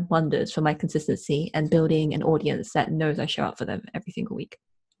it's done wonders for my consistency and building an audience that knows I show up for them every single week.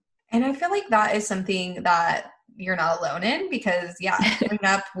 And I feel like that is something that you're not alone in, because coming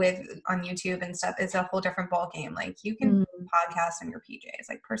up with on YouTube and stuff is a whole different ball game. Like you can podcast in your PJs.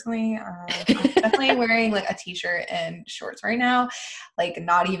 Like personally, I'm definitely wearing like a t-shirt and shorts right now, like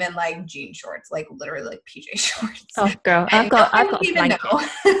not even like jean shorts, like literally like PJ shorts. Oh girl, I've got a blanket.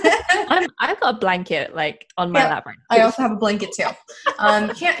 I've got a blanket like on my lap right now. I also have a blanket too.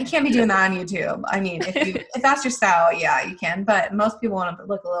 You can't be doing that on YouTube. I mean, if that's your style, yeah, you can. But most people want to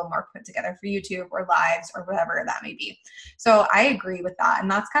look a little more put together for YouTube or lives or whatever that may be. So I agree with that.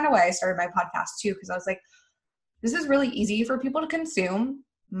 And that's kind of why I started my podcast too, because I was like, this is really easy for people to consume.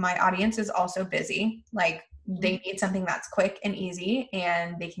 My audience is also busy. Like they need something that's quick and easy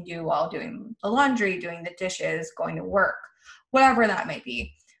and they can do while doing the laundry, doing the dishes, going to work, whatever that might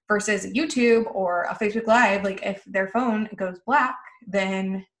be. Versus YouTube or a Facebook Live, like if their phone goes black,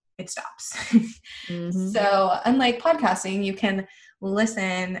 then it stops. So unlike podcasting, you can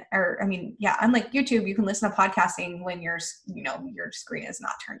listen, unlike YouTube, you can listen to podcasting when your screen is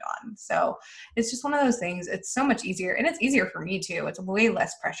not turned on. So it's just one of those things. It's so much easier, and it's easier for me too. It's way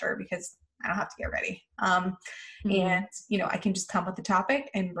less pressure because I don't have to get ready. And I can just come with the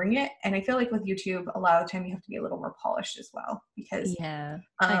topic and bring it. And I feel like with YouTube, a lot of the time you have to be a little more polished as well, because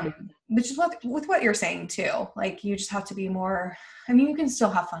which is with what you're saying too. Like you just have to be more, you can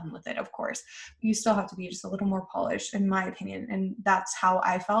still have fun with it, of course. But you still have to be just a little more polished, in my opinion. And that's how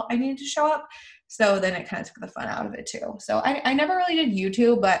I felt I needed to show up. So then it kind of took the fun out of it too. So I never really did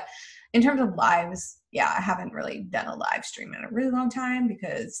YouTube, but in terms of lives, I haven't really done a live stream in a really long time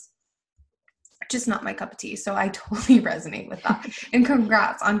because just not my cup of tea. So I totally resonate with that. And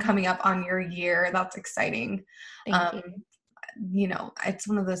congrats on coming up on your year. That's exciting. Thank you. It's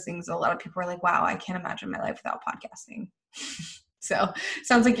one of those things a lot of people are like, wow, I can't imagine my life without podcasting. So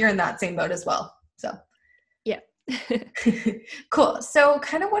sounds like you're in that same boat as well. So yeah. Cool. So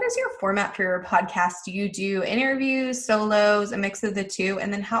kind of what is your format for your podcast? Do you do interviews, solos, a mix of the two?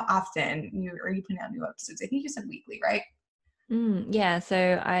 And then how often are you putting out new episodes? I think you said weekly, right? Yeah,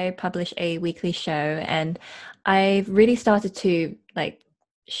 so I publish a weekly show, and I've really started to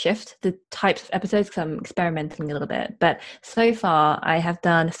shift the types of episodes because I'm experimenting a little bit. But so far I have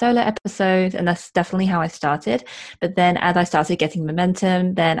done solo episodes, and that's definitely how I started. But then as I started getting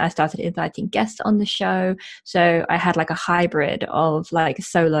momentum, then I started inviting guests on the show. So I had like a hybrid of like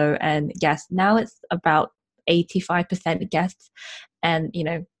solo and guests. Now it's about 85% guests, and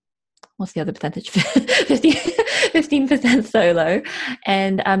what's the other percentage? 15% solo.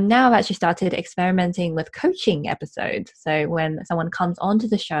 And now I've actually started experimenting with coaching episodes. So when someone comes onto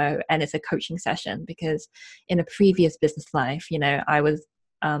the show and it's a coaching session, because in a previous business life, I was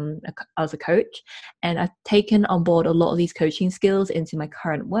a coach, and I've taken on board a lot of these coaching skills into my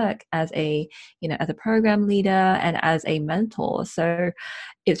current work as a program leader and as a mentor. So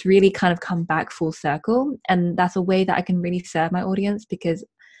it's really kind of come back full circle, and that's a way that I can really serve my audience, because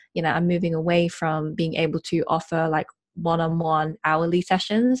I'm moving away from being able to offer like one-on-one hourly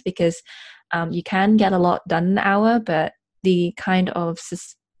sessions, because you can get a lot done in an hour, but the kind of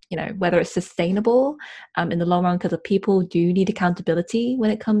whether it's sustainable in the long run, because the people do need accountability when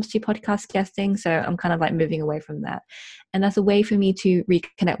it comes to podcast guesting. So I'm kind of like moving away from that. And that's a way for me to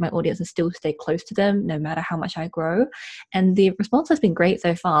reconnect my audience and still stay close to them no matter how much I grow. And the response has been great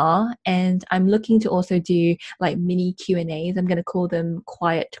so far. And I'm looking to also do like mini Q&As. I'm going to call them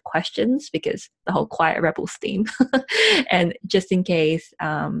quiet questions, because the whole Quiet Rebels theme. And just in case,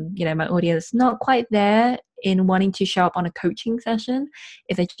 my audience is not quite there in wanting to show up on a coaching session,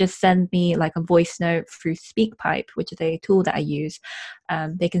 if they just send me like a voice note through SpeakPipe, which is a tool that I use,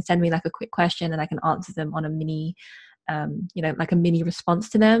 they can send me like a quick question and I can answer them on a mini like a mini response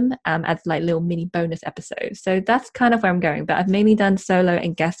to them as like little mini bonus episodes. So that's kind of where I'm going. But I've mainly done solo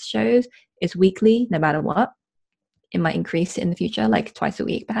and guest shows. It's weekly, no matter what. It might increase in the future, like twice a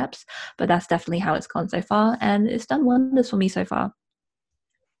week perhaps. But that's definitely how it's gone so far. And it's done wonders for me so far.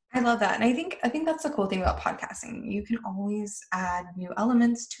 I love that. And I think that's the cool thing about podcasting. You can always add new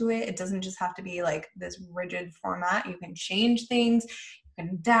elements to it. It doesn't just have to be like this rigid format. You can change things, you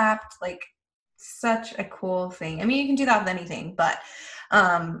can adapt, like such a cool thing. You can do that with anything, but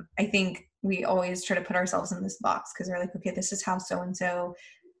I think we always try to put ourselves in this box because we're like, okay, this is how so-and-so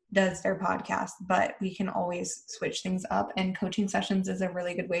does their podcast, but we can always switch things up. And coaching sessions is a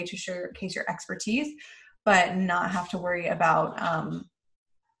really good way to showcase your expertise, but not have to worry about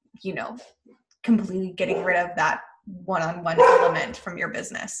completely getting rid of that one-on-one element from your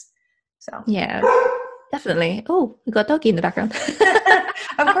business. So yeah, Definitely. Oh, we got doggy in the background.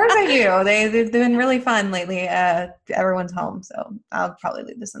 Of course I do. They've been really fun lately. Everyone's home, so I'll probably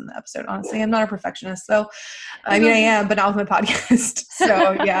leave this in the episode. Honestly, I'm not a perfectionist, so I mean I am, but not with my podcast.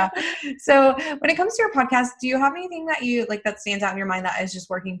 So yeah. So when it comes to your podcast, do you have anything that you like that stands out in your mind that is just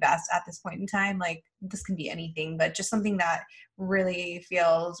working best at this point in time? Like this can be anything, but just something that really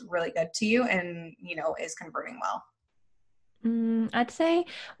feels really good to you and is converting well. I'd say,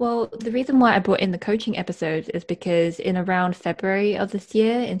 well, the reason why I brought in the coaching episodes is because in around February of this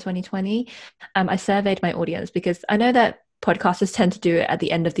year, in 2020, I surveyed my audience because I know that podcasters tend to do it at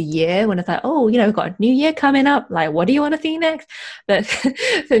the end of the year when it's like, oh, we've got a new year coming up. Like, what do you want to see next? But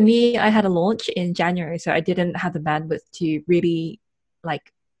for me, I had a launch in January, so I didn't have the bandwidth to really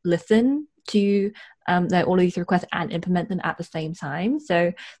like listen to all of these requests and implement them at the same time.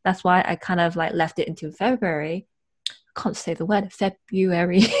 So that's why I kind of like left it until February. Can't say the word,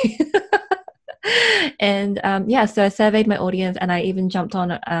 February. And so I surveyed my audience, and I even jumped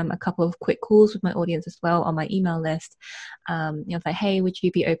on a couple of quick calls with my audience as well on my email list. It's like, hey, would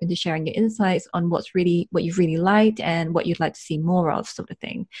you be open to sharing your insights on what you've really liked and what you'd like to see more of, sort of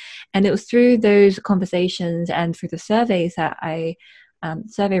thing. And it was through those conversations and through the surveys that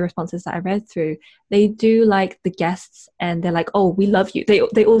survey responses that I read through, they do like the guests, and they're like, oh, we love you.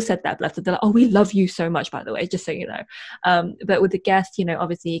 They all said that, blessed. They're like, oh, we love you so much, by the way, just so you know. But with the guests,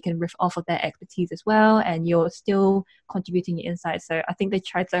 obviously you can riff off of their expertise as well, and you're still contributing your insights. So I think they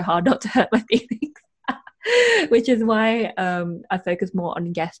tried so hard not to hurt my feelings, which is why I focus more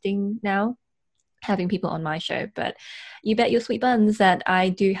on guesting now, having people on my show. But you bet your sweet buns that I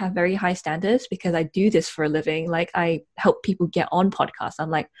do have very high standards because I do this for a living. Like I help people get on podcasts.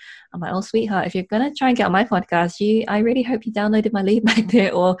 I'm like, oh sweetheart, if you're gonna try and get on my podcast, I really hope you downloaded my lead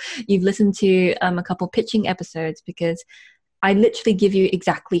magnet or you've listened to a couple pitching episodes, because I literally give you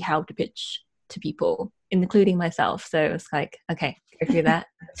exactly how to pitch to people, including myself. So it's like, okay, go through that,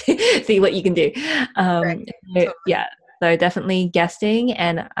 see what you can do. Right. Totally. Yeah. So definitely guesting,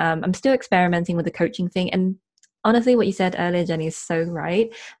 and I'm still experimenting with the coaching thing. And honestly, what you said earlier, Jenny, is so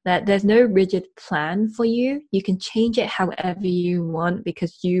right, that there's no rigid plan for you. You can change it however you want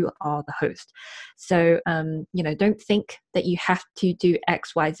because you are the host. So, don't think that you have to do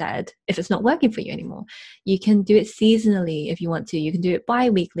X, Y, Z if it's not working for you anymore. You can do it seasonally if you want to. You can do it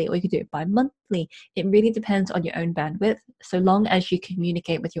bi-weekly, or you can do it bi-monthly. It really depends on your own bandwidth, so long as you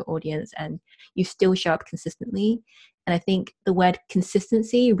communicate with your audience and you still show up consistently. And I think the word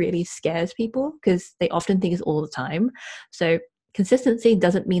consistency really scares people because they often think it's all the time. So consistency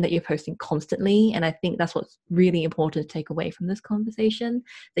doesn't mean that you're posting constantly. And I think that's what's really important to take away from this conversation,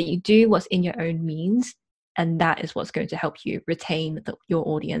 that you do what's in your own means. And that is what's going to help you retain your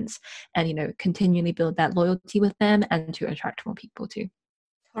audience and, continually build that loyalty with them and to attract more people too.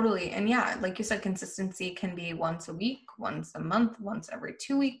 Totally. And yeah, like you said, consistency can be once a week, once a month, once every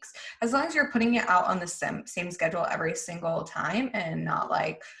 2 weeks, as long as you're putting it out on the same schedule every single time and not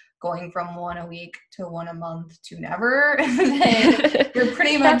like going from one a week to one a month to never. Then you're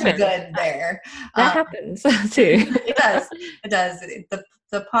pretty much good there. That happens too. It does. It does.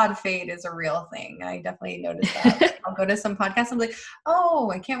 The pod fade is a real thing. I definitely noticed that. I'll go to some podcasts. I'm like,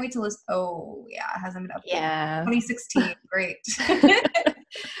 oh, I can't wait to listen. Oh yeah, it hasn't been up. Yeah. 2016. Great.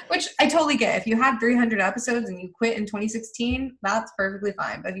 Which I totally get. If you had 300 episodes and you quit in 2016, that's perfectly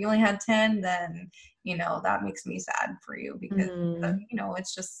fine. But if you only had 10, then, that makes me sad for you because,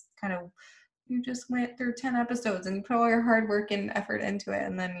 it's just kind of, you just went through 10 episodes and you put all your hard work and effort into it,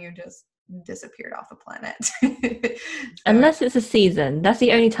 and then you just disappeared off the planet. So, unless it's a season, that's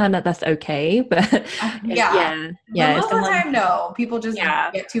the only time that's okay. But yeah. Most of the time, no. People just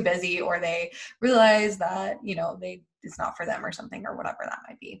get too busy, or they realize that it's not for them or something, or whatever that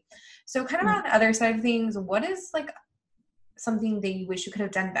might be. So kind of on the other side of things, what is like something that you wish you could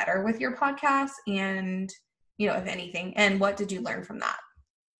have done better with your podcast, and if anything, and what did you learn from that?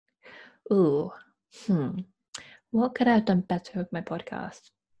 What could I have done better with my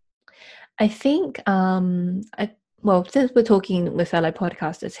podcast? I think since we're talking with fellow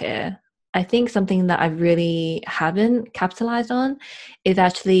podcasters here, I think something that I really haven't capitalized on is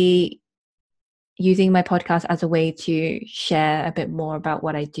actually using my podcast as a way to share a bit more about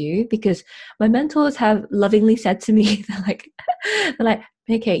what I do, because my mentors have lovingly said to me, they're like,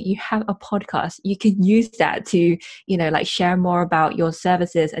 okay, you have a podcast, you can use that to, share more about your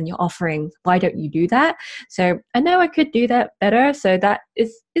services and your offerings. Why don't you do that? So I know I could do that better. So that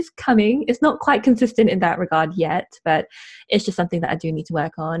is coming. It's not quite consistent in that regard yet, but it's just something that I do need to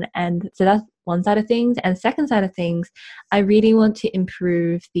work on. And so that's one side of things. And second side of things, I really want to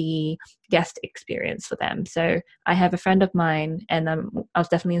improve the guest experience for them. So I have a friend of mine, and I was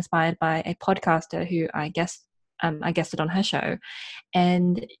definitely inspired by a podcaster who I guested on her show,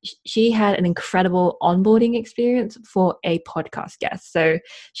 and she had an incredible onboarding experience for a podcast guest. So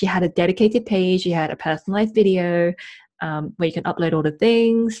she had a dedicated page, she had a personalized video where you can upload all the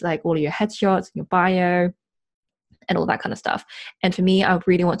things, like all of your headshots, your bio, and all that kind of stuff. And for me, I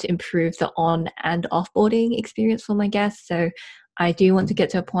really want to improve the on and offboarding experience for my guests. So I do want to get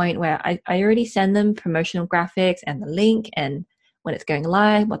to a point where I already send them promotional graphics and the link and when it's going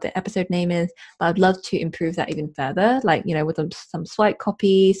live, what the episode name is, but I'd love to improve that even further, like, you know, with some swipe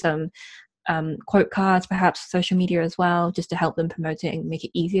copy, some quote cards, perhaps social media as well, just to help them promote it and make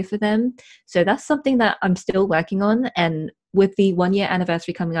it easier for them. So that's something that I'm still working on. And with the 1 year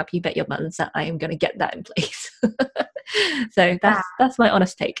anniversary coming up, you bet your buttons that I am going to get that in place. So that's my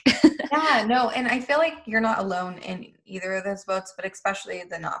honest take. Yeah, no, and I feel like you're not alone in either of those boats, but especially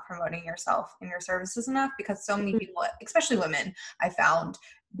the not promoting yourself and your services enough, because so many people, especially women, I found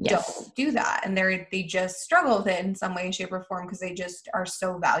don't do that, and they just struggle with it in some way, shape, or form because they just are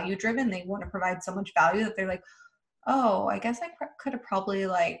so value driven. They want to provide so much value that they're like, oh, I guess I could have probably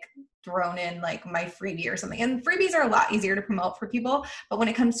like thrown in like my freebie or something. And freebies are a lot easier to promote for people, but when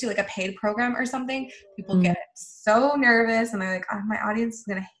it comes to like a paid program or something, people get so nervous and they're like, oh, my audience is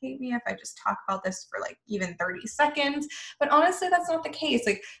gonna hate me if I just talk about this for like even 30 seconds. But honestly, that's not the case.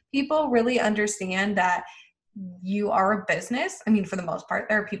 Like, people really understand that you are a business. I mean, for the most part,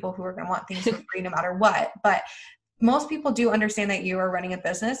 there are people who are going to want things for free no matter what, but most people do understand that you are running a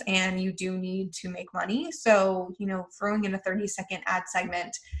business and you do need to make money. So, you know, throwing in a 30-second ad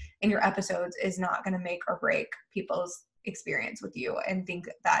segment in your episodes is not going to make or break people's experience with you and think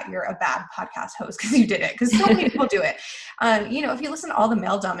that you're a bad podcast host because you did it, because so many people do it. You know, if you listen to all the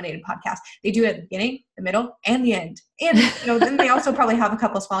male dominated podcasts, they do it at the beginning, the middle, and the end. And, you know, then they also probably have a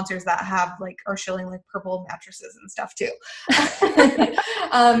couple of sponsors that have like, are shilling like purple mattresses and stuff too.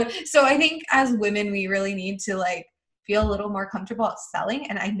 So I think as women, we really need to like feel a little more comfortable at selling.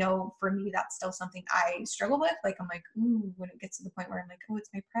 And I know for me, that's still something I struggle with. Like, I'm like, ooh, when it gets to the point where I'm like, oh, it's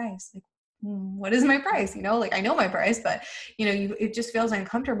my price. Like, what is my price? You know, like, I know my price, but you know, it just feels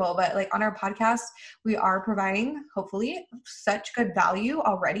uncomfortable. But like on our podcast, we are providing hopefully such good value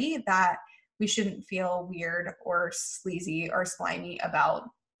already that we shouldn't feel weird or sleazy or slimy about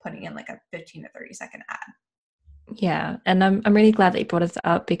putting in like a 15 to 30-second ad. Yeah, and I'm really glad that you brought us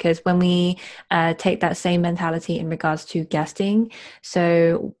up, because when we take that same mentality in regards to guesting,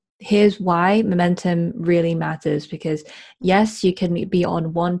 so here's why momentum really matters. Because yes, you can be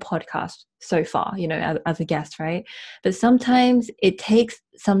on one podcast so far, you know, as a guest, right? But sometimes it takes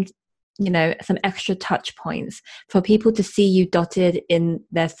some, you know, some extra touch points for people to see you dotted in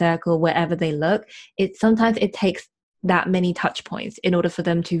their circle wherever they look. Sometimes it takes that many touch points in order for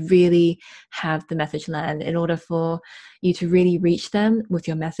them to really have the message land, in order for you to really reach them with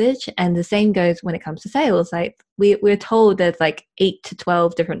your message. And the same goes when it comes to sales. Like, we're told there's like 8 to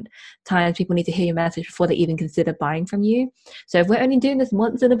 12 different times people need to hear your message before they even consider buying from you. So if we're only doing this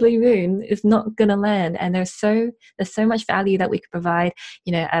once in a blue moon, it's not gonna land. And there's so much value that we could provide,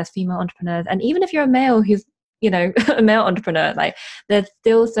 you know, as female entrepreneurs. And even if you're a male who's, you know, a male entrepreneur, like, there's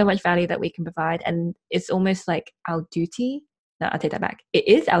still so much value that we can provide. And it's almost like our duty. No, I take that back. It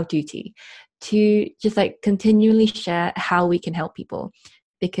is our duty to just like continually share how we can help people,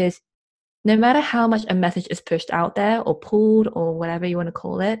 because no matter how much a message is pushed out there or pulled or whatever you want to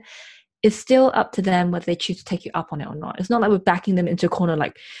call it, it's still up to them whether they choose to take you up on it or not. It's not like we're backing them into a corner,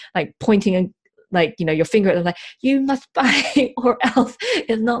 like pointing and like, you know, your finger at them like, you must buy or else.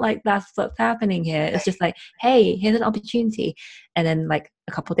 It's not like that's what's happening here. It's just like, hey, here's an opportunity. And then like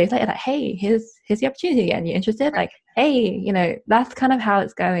a couple of days later, like, hey, here's the opportunity again. You interested? Like, hey, you know, that's kind of how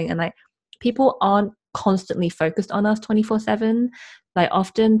it's going. And like, people aren't constantly focused on us 24/7. Like,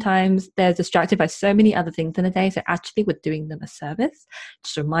 oftentimes they're distracted by so many other things in a day. So actually we're doing them a service,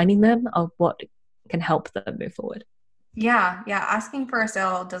 just reminding them of what can help them move forward. Yeah. Asking for a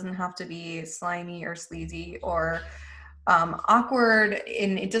sale doesn't have to be slimy or sleazy or awkward,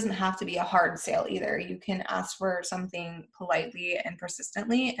 and it doesn't have to be a hard sale either. You can ask for something politely and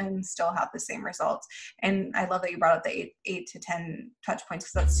persistently and still have the same results. And I love that you brought up the 8 to 10 touch points,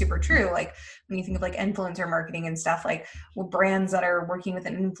 because that's super true. Like, when you think of like influencer marketing and stuff, like, well, brands that are working with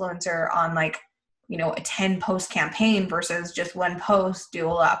an influencer on like, you know, a 10 post campaign versus just one post do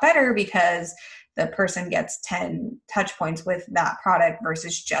a lot better, because the person gets 10 touch points with that product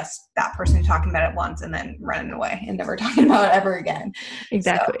versus just that person talking about it once and then running away and never talking about it ever again.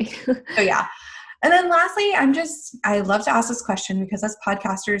 Exactly. So yeah. And then lastly, I love to ask this question because as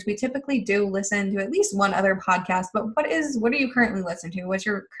podcasters, we typically do listen to at least one other podcast, but what are you currently listening to? What's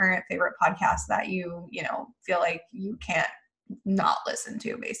your current favorite podcast that you feel like you can't not listen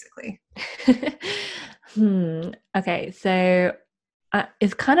to, basically? Okay, so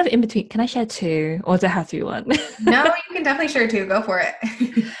it's kind of in between. Can I share two, or does it have to be one? No, you can definitely share two. Go for it.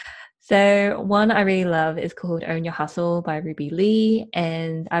 So one I really love is called Own Your Hustle by Ruby Lee.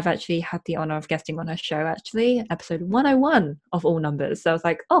 And I've actually had the honor of guesting on her show, actually, episode 101 of all numbers. So I was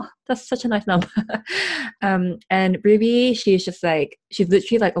like, oh, that's such a nice number. And Ruby, she's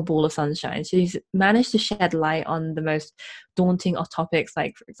literally like a ball of sunshine. She's managed to shed light on the most daunting of topics.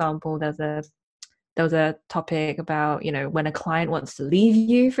 Like, for example, there was a topic about, when a client wants to leave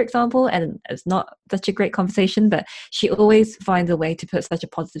you, for example, and it's not such a great conversation, but she always finds a way to put such a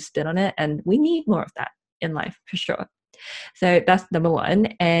positive spin on it. And we need more of that in life, for sure. So that's number one.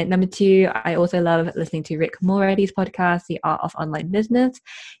 And number two, I also love listening to Rick Mulready's podcast, The Art of Online Business.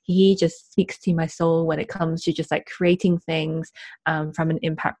 He just speaks to my soul when it comes to just like creating things from an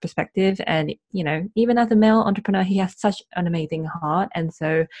impact perspective. And, even as a male entrepreneur, he has such an amazing heart. And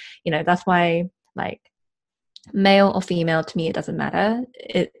so, that's why, like, male or female, to me it doesn't matter.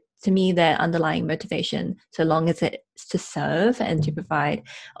 To me, their underlying motivation, so long as it's to serve and to provide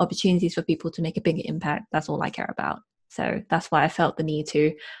opportunities for people to make a bigger impact, that's all I care about. So that's why I felt the need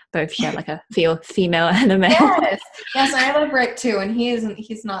to both share like a female and a male. Yes, I love Rick too, and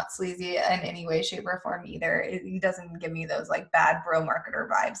he's not sleazy in any way, shape, or form either. He doesn't give me those like bad bro marketer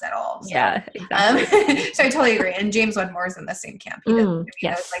vibes at all. So, yeah, exactly. So I totally agree. And James Wedmore is in the same camp. He doesn't give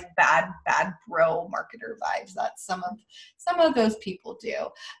me those like bad bro marketer vibes that some of those people do.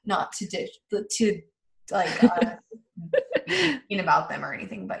 Not to like about them or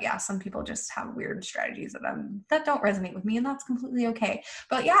anything, but yeah, some people just have weird strategies that don't resonate with me, and that's completely okay.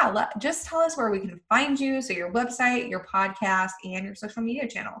 But yeah, just tell us where we can find you, so your website, your podcast, and your social media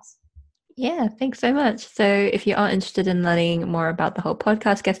channels. Yeah, thanks so much. So if you are interested in learning more about the whole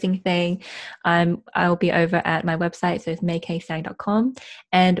podcast guesting thing, I'll be over at my website, so it's meikeisang.com,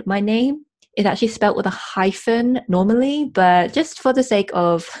 and my name is actually spelled with a hyphen normally, but just for the sake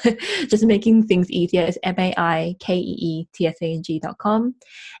of just making things easier, it's MAIKEETSANG.com.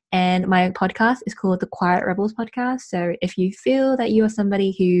 And my podcast is called the Quiet Rebels Podcast. So if you feel that you are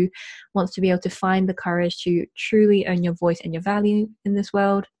somebody who wants to be able to find the courage to truly own your voice and your value in this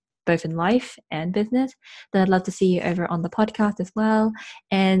world, both in life and business, then I'd love to see you over on the podcast as well.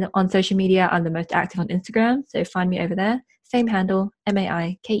 And on social media, I'm the most active on Instagram, so find me over there. Same handle,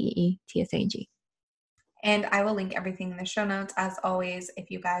 MAIKEETSANG. And I will link everything in the show notes, as always, if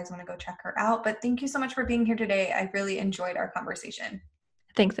you guys want to go check her out. But thank you so much for being here today. I really enjoyed our conversation.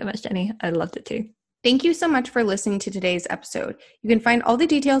 Thanks so much, Jenny. I loved it too. Thank you so much for listening to today's episode. You can find all the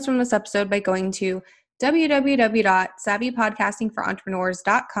details from this episode by going to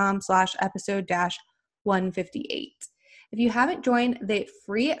www.savvypodcastingforentrepreneurs.com/episode-158. If you haven't joined the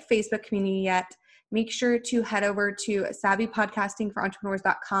free Facebook community yet, make sure to head over to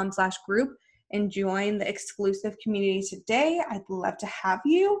savvypodcastingforentrepreneurs.com/group and join the exclusive community today. I'd love to have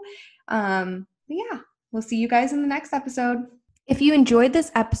you. Yeah, we'll see you guys in the next episode. If you enjoyed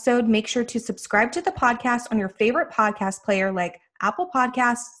this episode, make sure to subscribe to the podcast on your favorite podcast player like Apple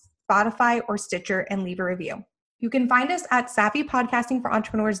Podcasts, Spotify, or Stitcher, and leave a review. You can find us at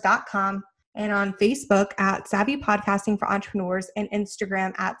savvypodcastingforentrepreneurs.com and on Facebook at Savvy Podcasting for Entrepreneurs and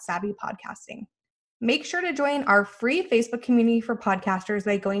Instagram at Savvy Podcasting. Make sure to join our free Facebook community for podcasters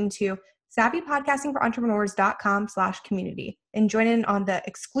by going to savvypodcastingforentrepreneurs.com/community and join in on the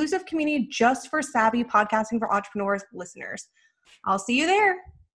exclusive community just for Savvy Podcasting for Entrepreneurs listeners. I'll see you there.